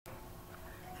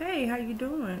Hey, how you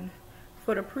doing?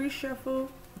 For the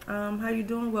pre-shuffle, how you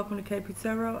doing? Welcome to KP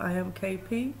Tarot. I am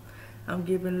KP. I'm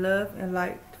giving love and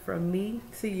light from me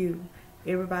to you.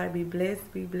 Everybody be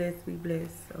blessed, be blessed, be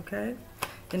blessed, okay?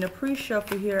 In the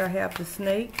pre-shuffle here, I have the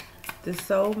snake, the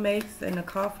soulmates, and the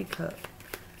coffee cup.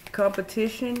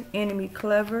 Competition, enemy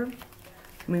clever,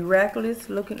 miraculous,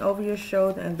 looking over your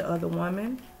shoulder, and the other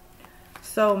woman.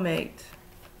 Soulmate,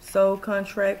 soul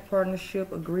contract,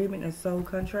 partnership, agreement, and soul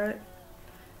contract.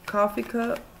 Coffee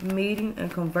cup, meeting and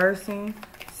conversing,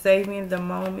 saving the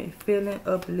moment, feeling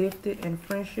uplifted, and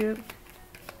friendship.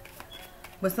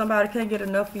 But somebody can't get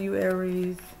enough of you,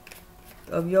 Aries,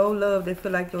 of your love. They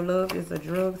feel like your love is a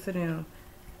drug to them.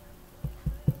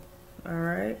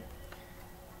 Alright.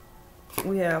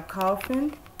 We have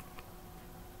coffin.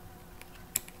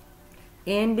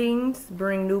 Endings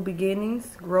bring new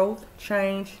beginnings, growth,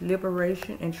 change,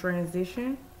 liberation, and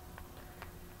transition.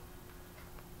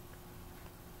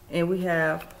 And we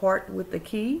have heart with the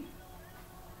key.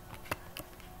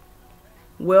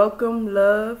 Welcome,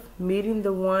 love, meeting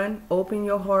the one, open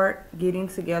your heart, getting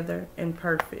together, and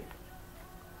perfect.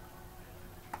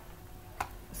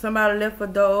 Somebody left a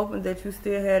door open that you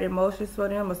still had emotions for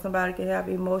them, or somebody can have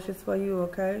emotions for you,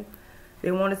 okay?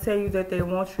 They want to tell you that they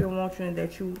want you and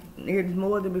that you need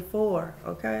more than before,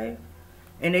 okay?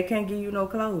 And they can't give you no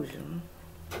closure.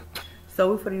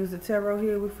 So we're going to use the tarot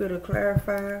here. We're going to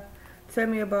clarify. Tell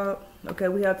me about, okay,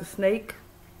 we have the snake.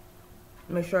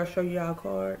 Make sure I show you our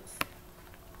cards.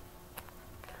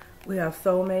 We have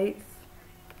soulmates.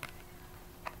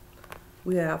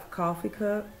 We have coffee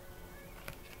cup.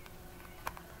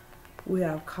 We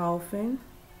have coffin.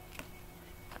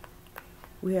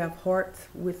 We have hearts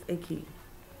with a key.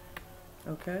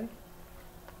 Okay?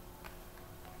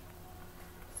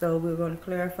 So we're going to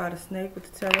clarify the snake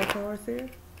with the tarot cards here.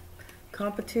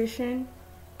 Competition.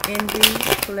 Envy,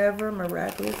 clever,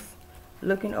 miraculous,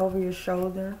 looking over your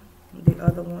shoulder, the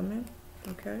other woman,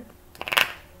 okay?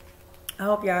 I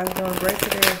hope y'all is doing great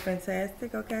today and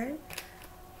fantastic, okay?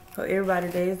 Hope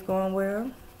everybody's day is going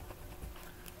well,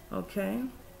 okay?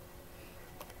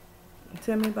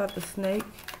 Tell me about the snake.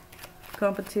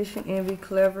 Competition, envy,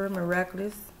 clever,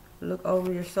 miraculous, look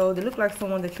over your shoulder. Look like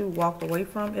someone that you walked away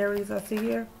from, Aries, I see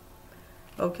here,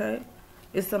 okay?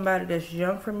 It's somebody that's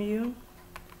young from you.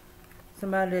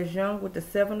 Somebody that's young with the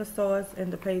 7 of Swords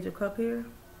and the Page of Cups here.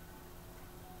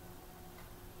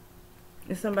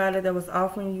 It's somebody that was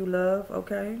offering you love,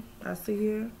 okay? I see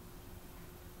here.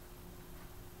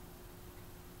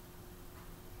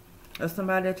 Or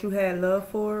somebody that you had love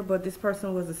for, but this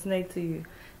person was a snake to you.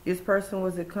 This person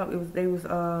was it was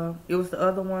the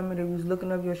other woman that was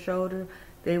looking over your shoulder.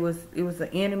 It was an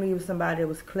enemy. It was somebody that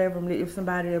was clever. It was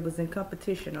somebody that was in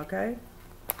competition, okay?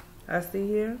 I see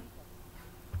here.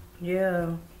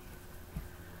 Yeah.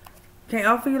 Can't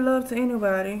offer your love to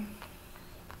anybody.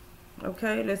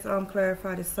 Okay, let's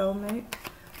clarify the soulmate.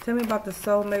 Tell me about the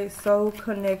soulmate, soul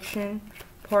connection,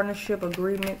 partnership,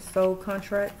 agreement, soul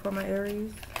contract for my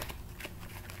Aries.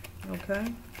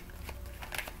 Okay.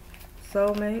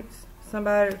 Soulmates.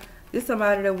 This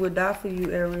somebody that would die for you,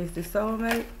 Aries. The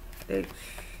soulmate.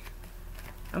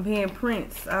 I'm hearing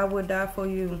Prince. I would die for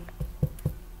you.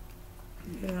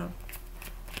 Yeah.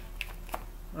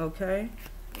 Okay.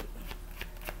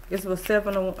 This was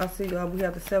 7 of, I see we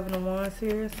have the 7 of Wands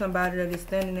here. Somebody that is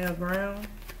standing their ground.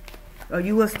 Or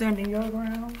you are standing your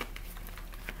ground.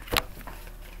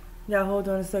 Y'all hold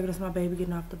on a second. That's my baby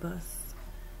getting off the bus.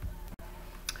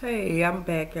 Hey, I'm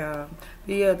back, y'all.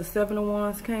 Yeah, the 7 of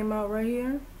Wands came out right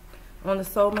here. On the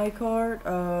soulmate card.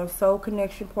 Soul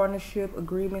connection, partnership,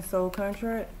 agreement, soul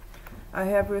contract. I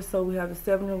have here, so we have the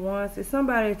 7 of Wands. It's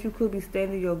somebody that you could be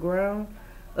standing your ground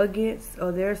against,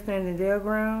 or they're standing their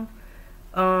ground,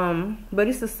 but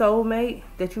it's a soulmate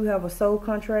that you have a soul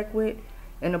contract with,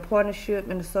 and a partnership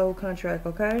and a soul contract,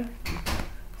 okay?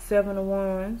 7 of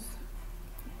Wands.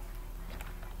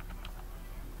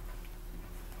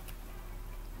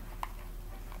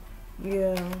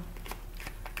 Yeah.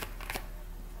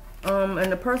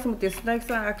 And the person with this snake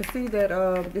sign, I can see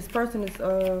that this person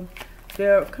is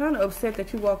they're kind of upset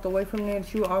that you walked away from them,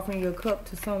 that you were offering your cup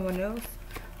to someone else.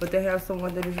 But they have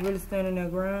someone that is really standing their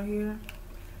ground here.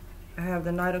 I have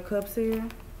the Knight of Cups here.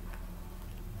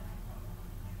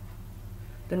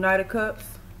 The Knight of Cups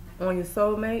on your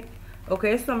soulmate.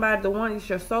 Okay, it's somebody, the one is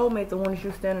your soulmate, the one that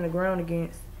you're standing the ground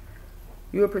against.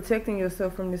 You're protecting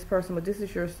yourself from this person, but this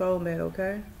is your soulmate,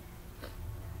 okay?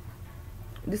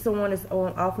 This is the one that's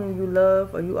offering you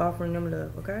love, or you offering them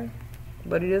love, okay?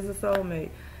 But it is a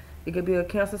soulmate. It could be a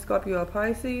Cancer, Scorpio, or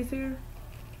Pisces here.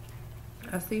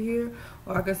 I see here,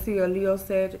 or I can see a Leo,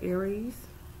 Sag, Aries.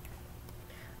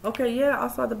 Okay, yeah,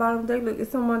 also at the bottom of the deck, look,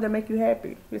 it's someone that make you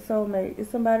happy. Your soulmate. It's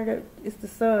somebody that, it's the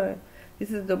sun. This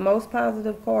is the most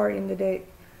positive card in the deck.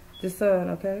 The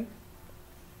sun, okay?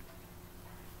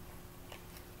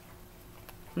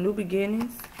 New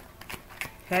beginnings.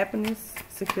 Happiness.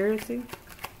 Security.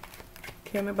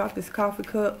 Tell me about this coffee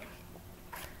cup.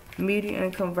 Meeting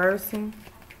and conversing.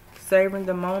 Savoring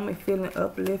the moment. Feeling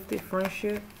uplifted.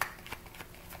 Friendship.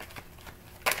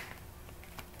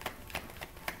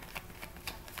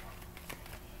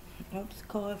 Oops,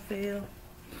 card fell.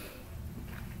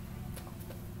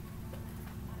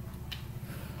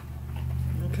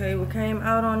 Okay, what came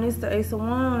out on this? The Ace of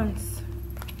Wands.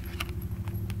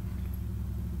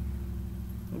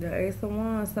 The Ace of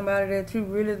Wands. Somebody that you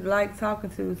really like talking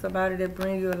to. Somebody that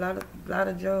brings you a lot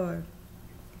of joy.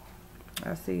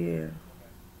 I see here.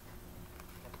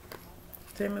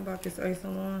 Tell me about this Ace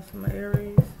of Wands for my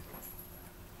Aries.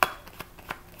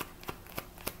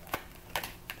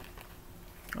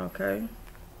 Okay.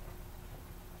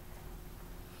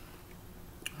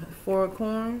 Four of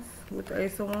Coins with the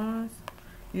Ace of Wands.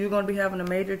 You're going to be having a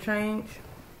major change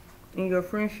in your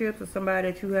friendships or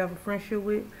somebody that you have a friendship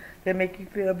with that make you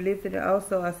feel uplifted. And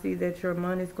also, I see that your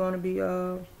money is going to be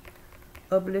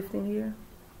uplifting here.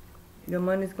 Your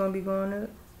money is going to be going up.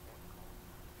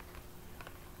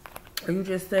 Or you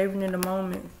just saving in the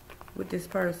moment with this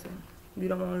person. You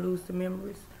don't want to lose the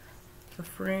memories. A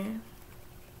friend.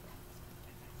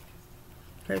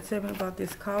 Okay, tell me about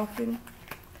this coffin.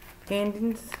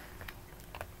 Endings.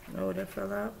 Oh, that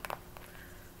fell out.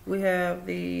 We have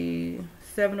the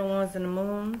Seven of Wands and the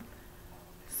Moon.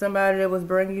 Somebody that was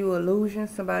bringing you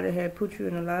illusions. Somebody that had put you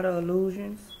in a lot of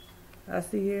illusions. I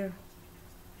see here.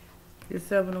 The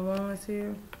Seven of Wands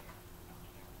here.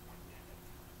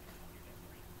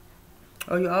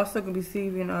 Oh, you also can be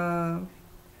receiving, no,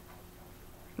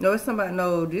 it's somebody,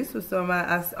 no, this was somebody,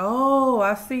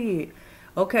 I see it.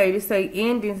 Okay, this say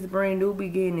endings bring new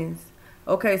beginnings.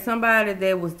 Okay, somebody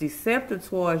that was deceptive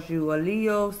towards you, a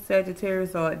Leo,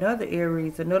 Sagittarius, or another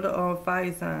Aries, another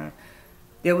fire sign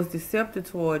that was deceptive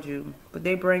towards you, but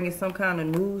they bringing some kind of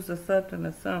news or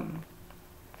something.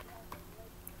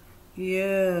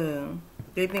 Yeah,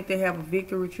 they think they have a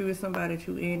victory with you. It's somebody that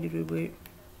you ended it with,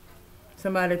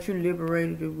 somebody that you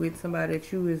liberated it with, somebody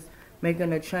that you is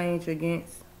making a change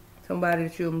against, somebody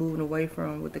that you're moving away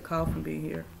from, with the coffin being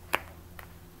here.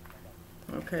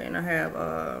 Okay, and I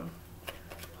have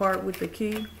heart with the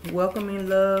key. Welcoming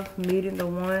love, meeting the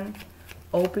one,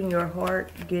 open your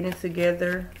heart, getting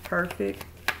together, perfect.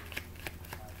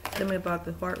 Tell me about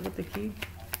the heart with the key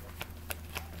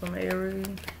from Aries.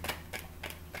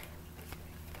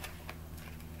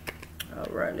 All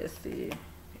right, let's see.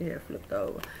 Yeah, flipped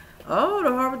over. Oh, the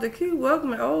heart with the key,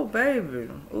 welcoming. Oh, baby.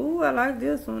 Ooh, I like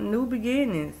this one. New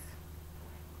beginnings.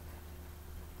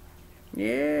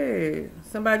 Yeah,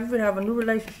 somebody, you could have a new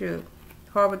relationship.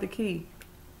 Heart with the key.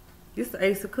 This is the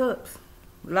Ace of Cups.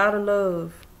 A lot of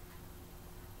love.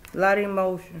 A lot of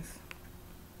emotions.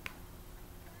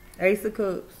 Ace of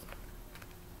Cups.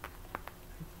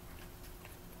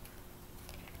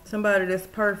 Somebody that's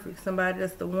perfect. Somebody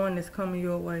that's the one that's coming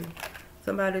your way.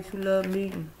 Somebody that you love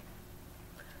meeting.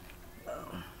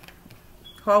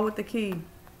 Heart with the key.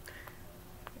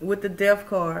 With the Death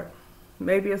card.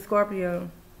 Maybe a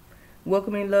Scorpio.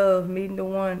 Welcoming love, meeting the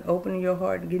one, opening your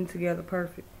heart and getting together,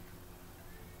 perfect.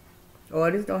 Or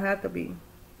this don't have to be.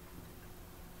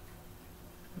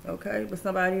 Okay, but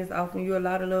somebody is offering you a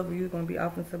lot of love, or you're going to be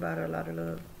offering somebody a lot of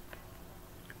love.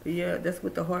 But yeah, that's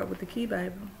with the heart with the key,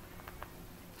 baby.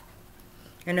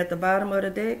 And at the bottom of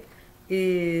the deck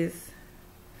is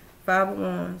Five of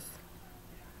Wands.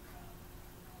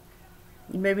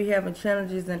 You may be having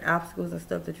challenges and obstacles and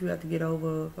stuff that you have to get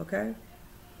over, okay?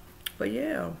 But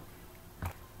yeah.